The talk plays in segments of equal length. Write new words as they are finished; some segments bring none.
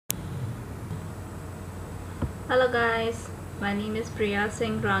Hello guys, my name is Priya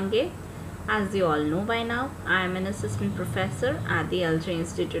Singh Rangey. As you all know by now, I am an assistant professor at the Rangey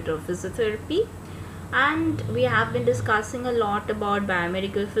Institute of Physiotherapy, and we have been discussing a lot about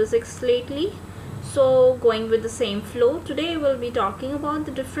biomedical physics lately. So going with the same flow, today we'll be talking about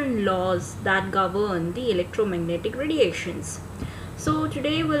the different laws that govern the electromagnetic radiations. So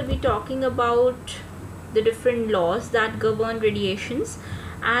today we'll be talking about the different laws that govern radiations.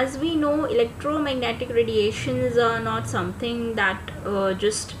 As we know, electromagnetic radiations are not something that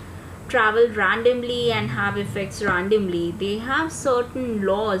just travel randomly and have effects randomly. They have certain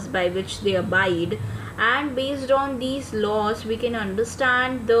laws by which they abide, and based on these laws we can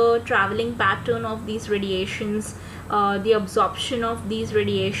understand the traveling pattern of these radiations, the absorption of these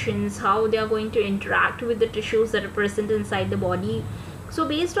radiations, how they are going to interact with the tissues that are present inside the body. So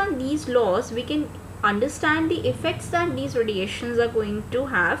based on these laws we can understand the effects that these radiations are going to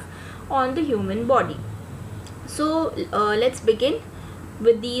have on the human body. So let's begin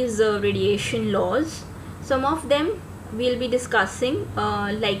with these radiation laws. Some of them we'll be discussing,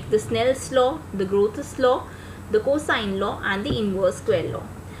 like the Snell's law, the Groth's law, the cosine law, and the inverse square law.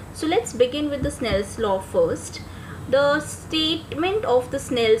 So let's begin with the Snell's law first. The statement of the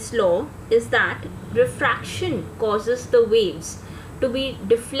Snell's law is that refraction causes the waves to be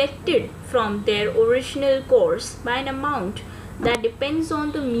deflected from their original course by an amount that depends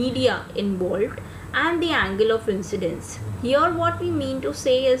on the media involved and the angle of incidence. Here what we mean to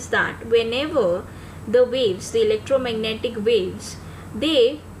say is that whenever the waves, the electromagnetic waves,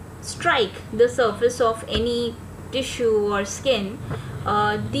 they strike the surface of any tissue or skin,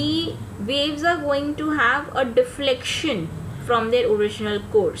 the waves are going to have a deflection from their original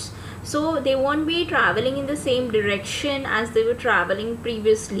course. So they won't be traveling in the same direction as they were traveling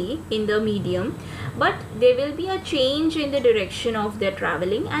previously in the medium, but there will be a change in the direction of their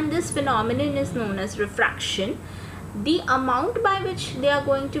traveling, and this phenomenon is known as refraction. The amount by which they are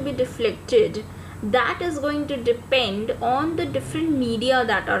going to be deflected, that is going to depend on the different media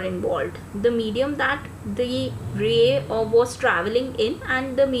that are involved, the medium that the ray was traveling in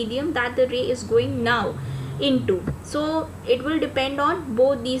and the medium that the ray is going now into. So it will depend on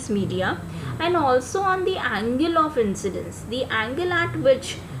both these media and also on the angle of incidence, the angle at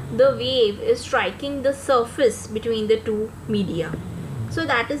which the wave is striking the surface between the two media. So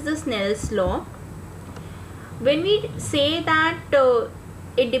that is the Snell's law. When we say that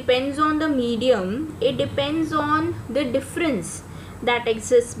it depends on the medium, it depends on the difference that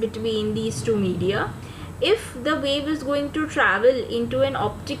exists between these two media. If the wave is going to travel into an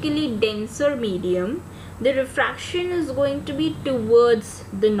optically denser medium, the refraction is going to be towards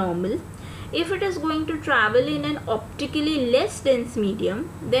the normal. If it is going to travel in an optically less dense medium,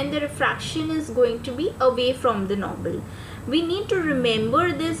 then the refraction is going to be away from the normal. We need to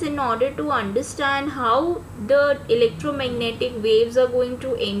remember this in order to understand how the electromagnetic waves are going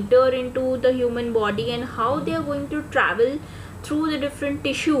to enter into the human body and how they are going to travel through the different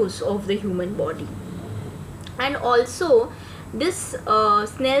tissues of the human body. And also this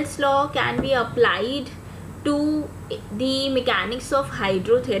Snell's law can be applied to the mechanics of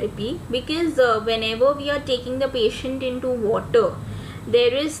hydrotherapy, because whenever we are taking the patient into water,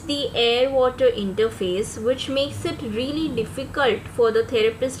 there is the air-water interface, which makes it really difficult for the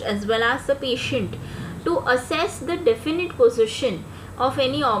therapist as well as the patient to assess the definite position of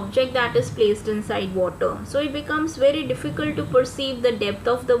any object that is placed inside water. So it becomes very difficult to perceive the depth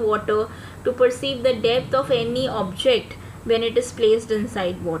of the water, to perceive the depth of any object when it is placed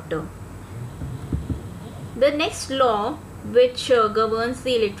inside water. The next law which governs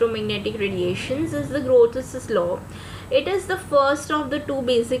the electromagnetic radiations is the Groth's law. It is the first of the two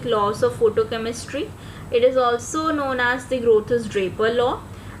basic laws of photochemistry. It is also known as the Groth-Draper law,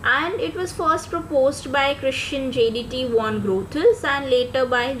 and it was first proposed by Christian J.D.T. von Groth and later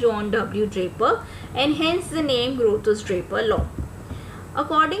by John W. Draper, and hence the name Groth-Draper law.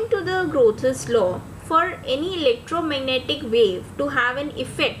 According to the Groth's law, for any electromagnetic wave to have an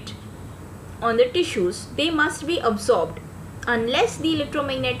effect on the tissues, they must be absorbed. Unless the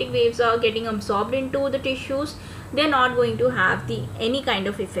electromagnetic waves are getting absorbed into the tissues, they are not going to have any kind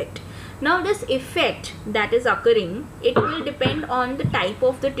of effect. Now this effect that is occurring, it will depend on the type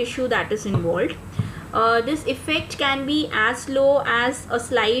of the tissue that is involved. This effect can be as low as a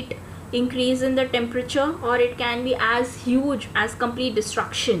slight increase in the temperature, or it can be as huge as complete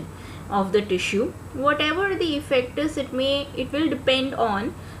destruction of the tissue. Whatever the effect is, it will depend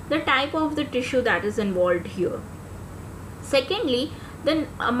on the type of the tissue that is involved here. Secondly, the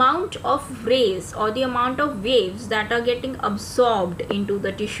amount of rays or the amount of waves that are getting absorbed into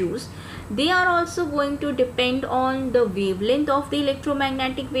the tissues, they are also going to depend on the wavelength of the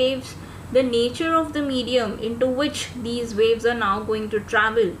electromagnetic waves, the nature of the medium into which these waves are now going to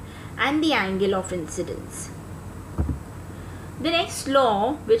travel, and the angle of incidence. The next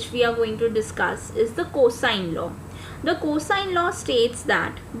law which we are going to discuss is the cosine law. The cosine law states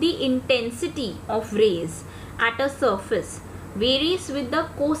that the intensity of rays at a surface varies with the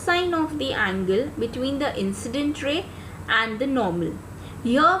cosine of the angle between the incident ray and the normal.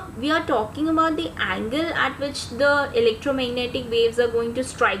 Here we are talking about the angle at which the electromagnetic waves are going to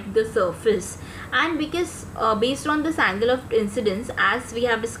strike the surface, and because based on this angle of incidence, as we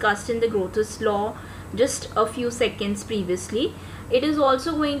have discussed in the Groth's law just a few seconds previously, it is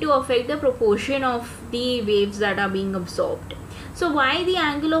also going to affect the proportion of the waves that are being absorbed. So why the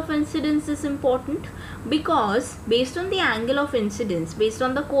angle of incidence is important? Because based on the angle of incidence, based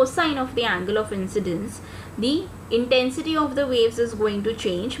on the cosine of the angle of incidence, the intensity of the waves is going to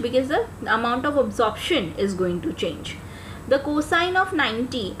change because the amount of absorption is going to change. The cosine of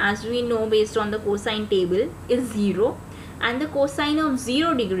 90, as we know based on the cosine table, is 0, and the cosine of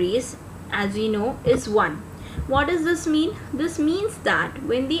 0 degrees, as we know, is 1. What does this mean? This means that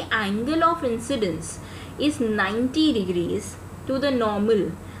when the angle of incidence is 90 degrees to the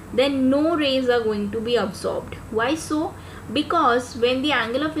normal, then no rays are going to be absorbed. Why so? Because when the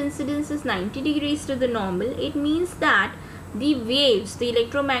angle of incidence is 90 degrees to the normal, it means that the waves, the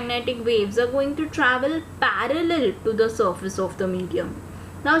electromagnetic waves, are going to travel parallel to the surface of the medium.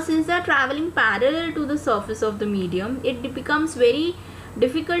 Now, since they are traveling parallel to the surface of the medium, it becomes very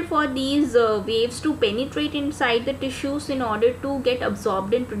difficult for these waves to penetrate inside the tissues in order to get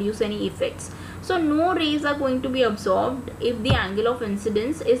absorbed and produce any effects. So no rays are going to be absorbed if the angle of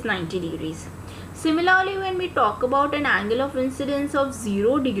incidence is 90 degrees. Similarly, when we talk about an angle of incidence of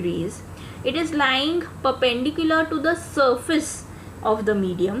 0 degrees, it is lying perpendicular to the surface of the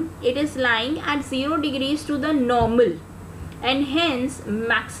medium. It is lying at 0 degrees to the normal, and hence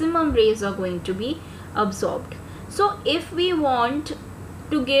maximum rays are going to be absorbed. So if we want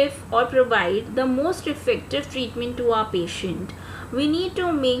to give or provide the most effective treatment to our patient, we need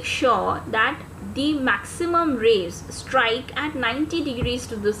to make sure that the maximum rays strike at 90 degrees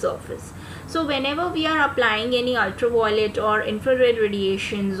to the surface. So whenever we are applying any ultraviolet or infrared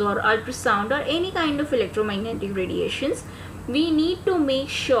radiations or ultrasound or any kind of electromagnetic radiations, we need to make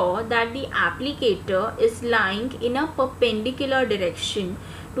sure that the applicator is lying in a perpendicular direction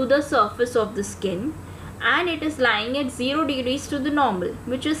to the surface of the skin, and it is lying at 0 degrees to the normal,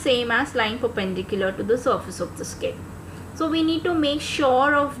 which is same as lying perpendicular to the surface of the skin. So we need to make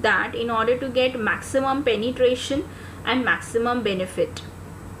sure of that in order to get maximum penetration and maximum benefit.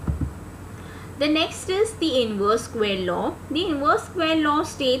 The next is the inverse square law. The inverse square law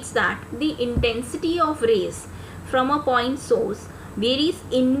states that the intensity of rays from a point source varies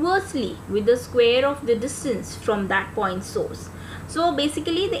inversely with the square of the distance from that point source. So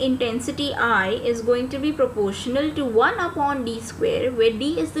basically the intensity I is going to be proportional to 1 upon d square, where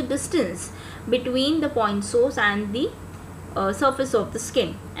d is the distance between the point source and the surface of the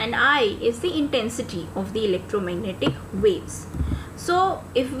skin, and I is the intensity of the electromagnetic waves. So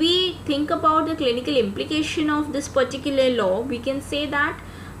if we think about the clinical implication of this particular law, we can say that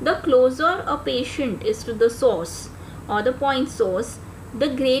the closer a patient is to the source or the point source, the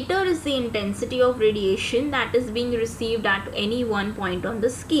greater is the intensity of radiation that is being received at any one point on the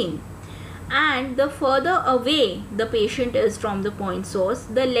skin. And the further away the patient is from the point source,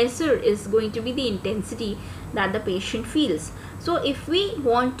 the lesser is going to be the intensity that the patient feels. So if we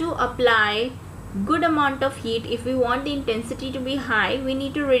want to apply good amount of heat, if we want the intensity to be high, we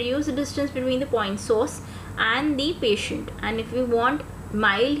need to reduce the distance between the point source and the patient. And if we want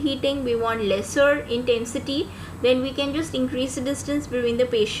mild heating, we want lesser intensity, then we can just increase the distance between the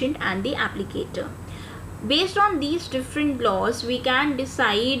patient and the applicator. Based on these different laws, we can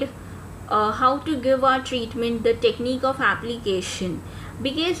decide how to give our treatment, the technique of application,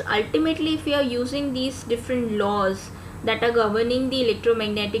 because ultimately if we are using these different laws that are governing the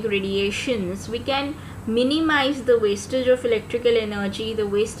electromagnetic radiations, we can minimize the wastage of electrical energy, the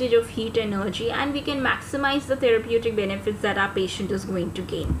wastage of heat energy, and we can maximize the therapeutic benefits that our patient is going to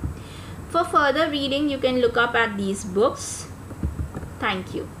gain. For further reading, you can look up at these books.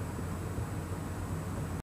 Thank you.